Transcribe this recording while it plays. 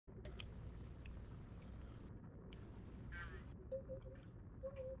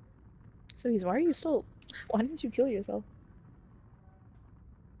So he's why are you still? Why didn't you kill yourself?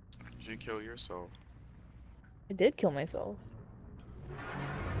 Did you kill yourself? I did kill myself.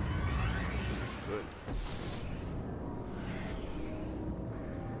 Good.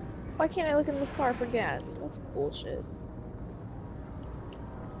 Why can't I look in this car for gas? That's bullshit.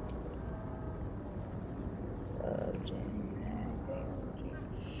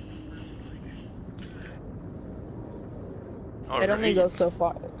 It only goes so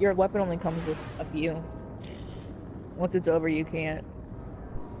far. Your weapon only comes with a few. Once it's over, you can't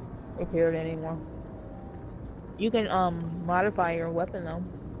repair it anymore. You can modify your weapon though.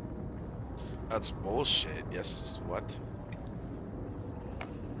 That's bullshit. Yes, what?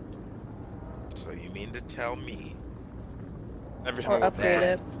 So you mean to tell me Every time Or I go upgrade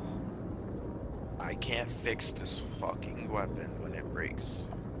it. I can't fix this fucking weapon when it breaks?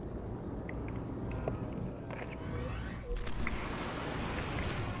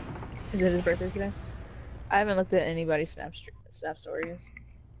 Is it his birthday today? I haven't looked at anybody's snap stories.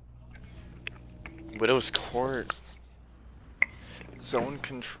 Widow's Court. Zone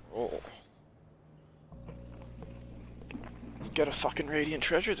control. Let's get a fucking radiant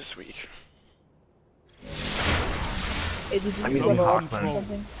treasure this week. Hey, did you I'm use using level up or Hawkman.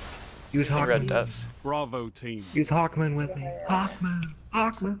 something? Use Red Hawkman. Death. Bravo team. Use Hawkman with me. Hawkman.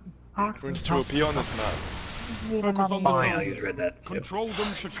 Hawkman. Hawkman. Runes to OP on this map. Focus on the Fine, I'll zone. use Red Death. Too. Control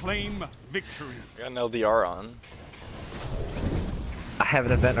them to claim victory. I got an LDR on. I have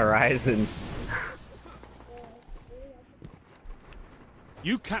an event horizon.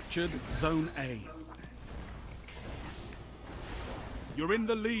 You captured Zone A. You're in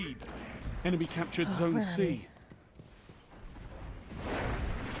the lead. Enemy captured Zone C.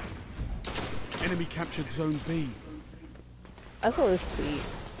 Enemy captured Zone B. I saw this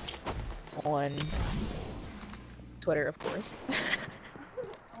tweet on Twitter, of course.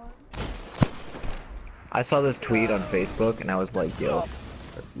 I saw this tweet on Facebook and I was like, yo,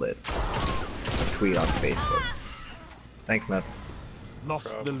 that's lit. A tweet on Facebook. Thanks, man.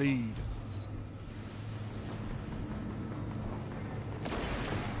 Lost the lead.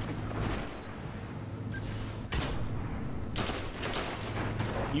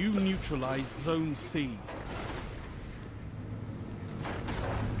 You neutralized Zone C.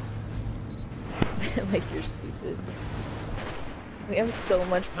 Like you're stupid. We have so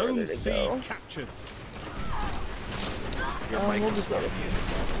much further Zone to C go. captured. Your mic we'll is be not good. muted,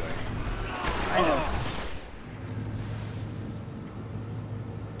 by the way. I know.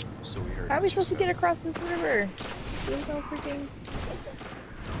 So we heard How are we what you supposed to said. get across this river? There's no freaking.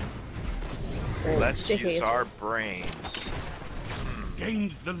 Let's JK, use it's- our brains.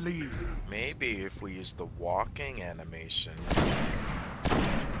 Gained the lead. Maybe if we use the walking animation.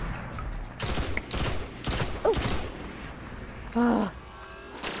 Ah,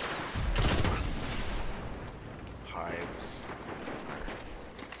 Hives.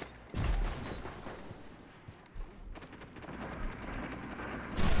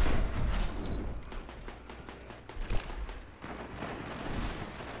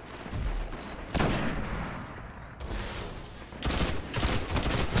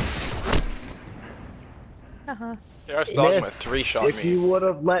 haha. Yeah, Dogma Myth, 3-shot if you me. would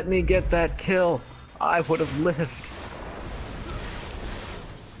have let me get that kill, I would have lived.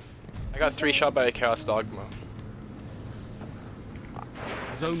 I got 3-shot by a Chaos Dogma.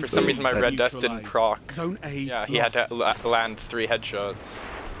 Zone For some B reason my Red Death didn't neutralized. proc. Zone A Yeah, he lost. had to land 3 headshots.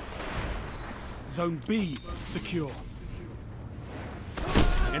 Zone B secure.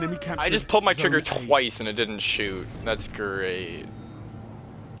 Enemy captured. I just pulled my trigger Zone A. twice and it didn't shoot. That's great.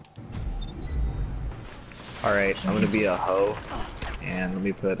 Alright, I'm gonna be a hoe. And let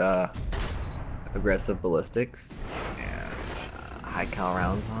me put aggressive ballistics and high cal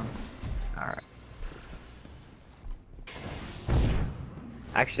rounds on. Alright.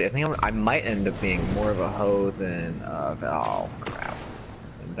 Actually, I think I might end up being more of a hoe than oh crap.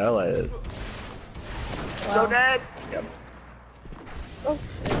 Than Bella is. So dead. Yep. Oh,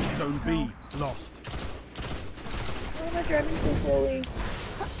 Zone B lost. why am I driving so slowly?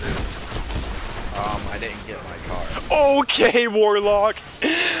 I didn't get my car. Okay, Warlock!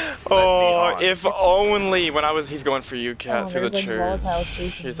 Oh, on. if only when he's going for you, Cat, Oh, through the there's, like, church. volatiles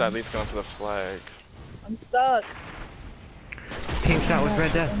chasing He's me. at least going for the flag. I'm stuck. Team shot with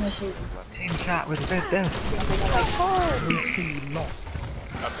Red Oh Death. my goodness. Team shot with Red Death. My car. Zone C lost.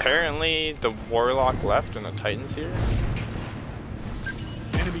 Apparently, the Warlock left and the Titan's here.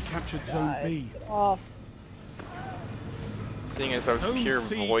 Enemy captured Zone B. Get off. Seeing as I was Zone pure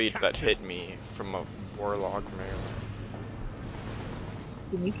C void that captured. hit me from a Warlock melee.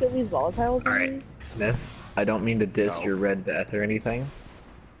 Can you kill these volatiles? Alright. Myth, I don't mean to diss No. your Red Death or anything,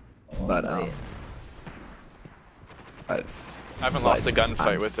 but I haven't lost a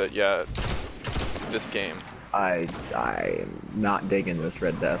gunfight with it yet. This game. I'm not digging this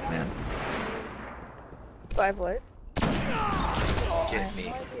Red Death, man. 5 what? Get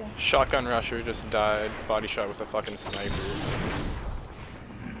me. Shotgun rusher just died. Body shot with a fucking sniper.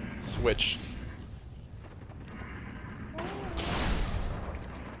 Switch.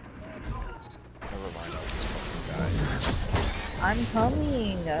 Never mind, I'll just fucking die. I'm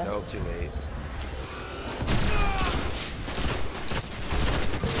coming. Nope, too late.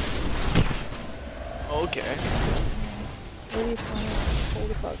 Okay. Holy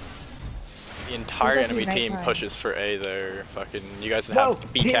fuck. The entire It's enemy actually team nighttime. pushes for A there. Fucking, you guys would No, have to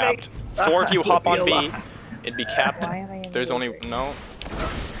be teammate. capped. 4 of you hop on B. alive. It'd be capped. Why am I in There's the only, desert? no.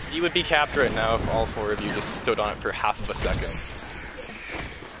 You would be capped right now if all 4 of you just stood on it for half of a second.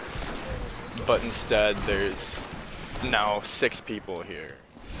 But instead, there's now 6 people here.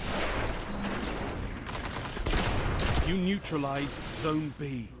 You neutralize Zone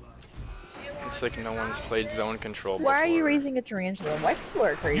B. It's like no one's played zone control before. Why are you raising a tarantula? Why people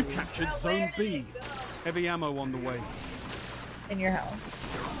are You crazy captured Zone B. Heavy ammo on the way. in your house?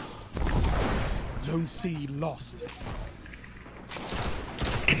 Zone C lost.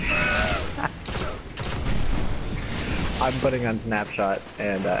 I'm putting on snapshot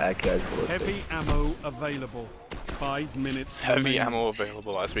and accurate ballistics. Heavy ammo available. 5 minutes. Heavy remaining. ammo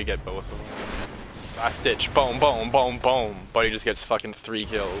available as we get both of them. Last ditch, boom, boom, boom, boom. But he just gets fucking 3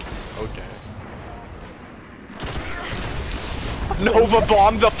 kills. Okay. Nova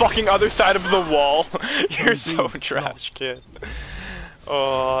bomb the fucking other side of the wall. You're so trash, kid.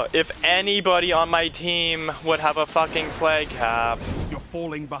 If anybody on my team would have a fucking flag cap You're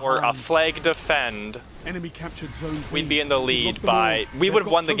falling behind. or a flag defend, Enemy captured Zone B. we'd be in the You've lead lost them by. all. We They've would have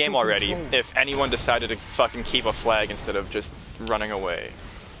got won the total game already control. if anyone decided to fucking keep a flag instead of just running away.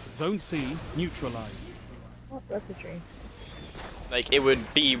 Zone C neutralized. Oh, that's a tree. Like, it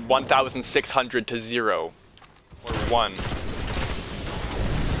would be 1,600 to 0. Or 1.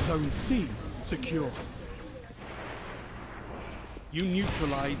 Zone C secure. You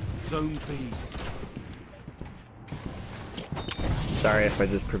neutralized Zone B. Sorry if I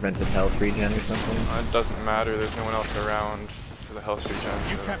just prevented health regen or something. It doesn't matter, there's no one else around for the health regen.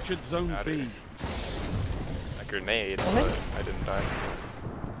 You so captured Zone matter. B. A grenade, but I didn't die.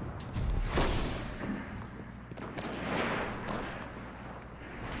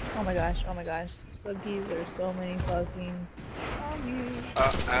 Oh my gosh, oh my gosh. Subkeys, there's so many fucking zombies.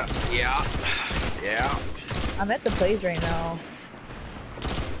 Yeah. Yeah. I'm at the place right now.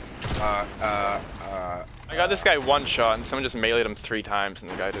 I got this guy 1 shot and someone just meleeed him 3 times and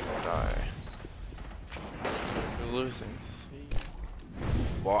the guy didn't die. We're losing.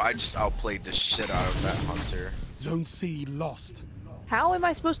 Well, I just outplayed the shit out of that hunter. Zone C lost. How am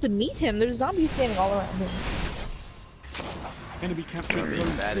I supposed to meet him? There's zombies standing all around him. Enemy captured Really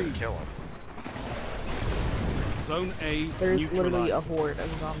Zone bad C. and kill him. Zone A There's literally a neutralized. horde of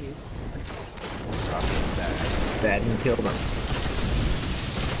zombies. Stop being bad. Bad and killed him.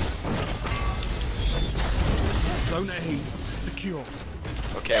 Zone A secure.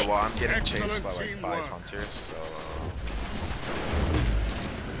 Okay, well, I'm getting chased Excellent by like 5 teamwork. hunters, so.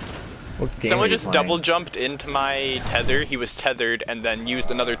 What game Someone are you just playing? double jumped into my tether, he was tethered, and then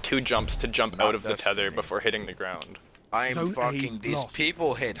used another 2 jumps to jump Not out of the tether Destiny. before hitting the ground. I'm Zone A fucking. These lost.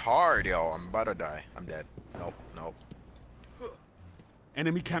 people hit hard, yo. I'm about to die. I'm dead. Nope, nope.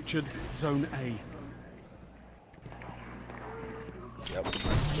 Enemy captured Zone A. Yep.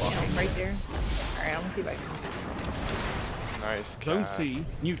 Yeah, I'm right there. Alright, I'm gonna see if I can. Nice. Zone cat. C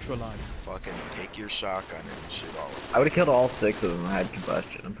neutralized. Fucking take your shotgun and shoot all of them. I would have killed all 6 of them. I had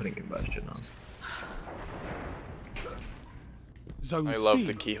combustion. I'm putting combustion on. Zone I love C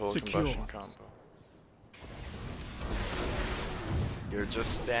the keyhole secure. combustion combo. You're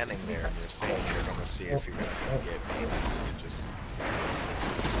just standing there and you're saying you're gonna see if you're gonna get me. You're just.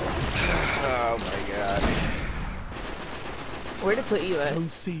 Oh my god. Where to put you at? Zone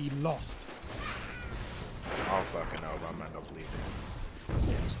C lost. I don't fucking know, but I'm gonna end up leaving. This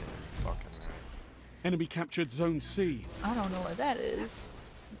game's getting fucking right. Enemy captured Zone C. I don't know what that is,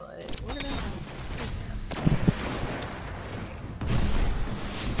 but we're gonna.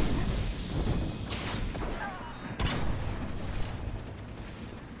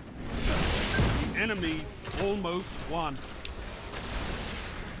 The enemies almost won.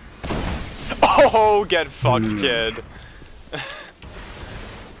 Oh, get fucked, kid.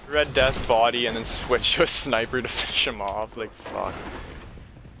 Red Death body and then switch to a sniper to finish him off. Like, fuck.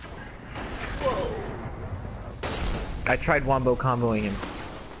 I tried wombo comboing him.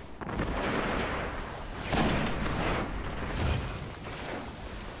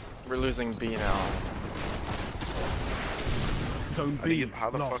 We're losing B now. Zone How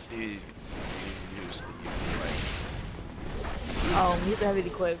the lost. fuck do you use the UV He's heavily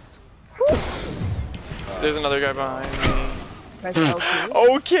equipped. There's another guy behind me. Press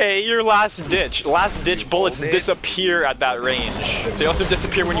L2. Okay, your last ditch. Last ditch bullets hold it? disappear at that range. They also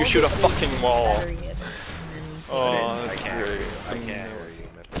disappear when you shoot a fucking wall. Battery and then Oh, I that's can't hear great. you. I can't hear you,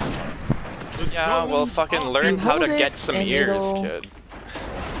 Mythos. Yeah, well, fucking learn how to hold get it some and ears, it'll- kid.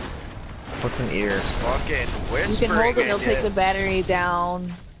 What's an ear? Fucking You whispering. can hold it, it'll take it. the battery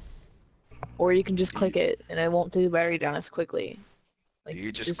down. Or you can just click it, and it won't take the battery down as quickly. Do Like,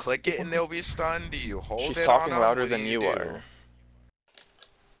 you just click it and they'll be stunned? Do you hold She's it talking on them? louder What do than you do?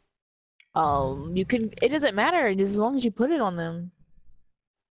 are. You can, it doesn't matter, just as long as you put it on them.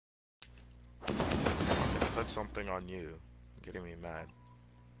 Put something on you. You're getting me mad.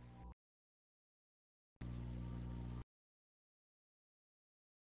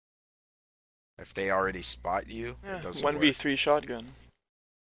 If they already spot you, Yeah, it doesn't work. 1v3 shotgun.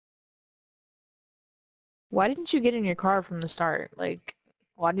 Why didn't you get in your car from the start? Like,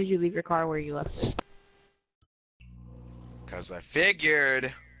 why did you leave your car where you left it? Because I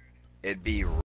figured it'd be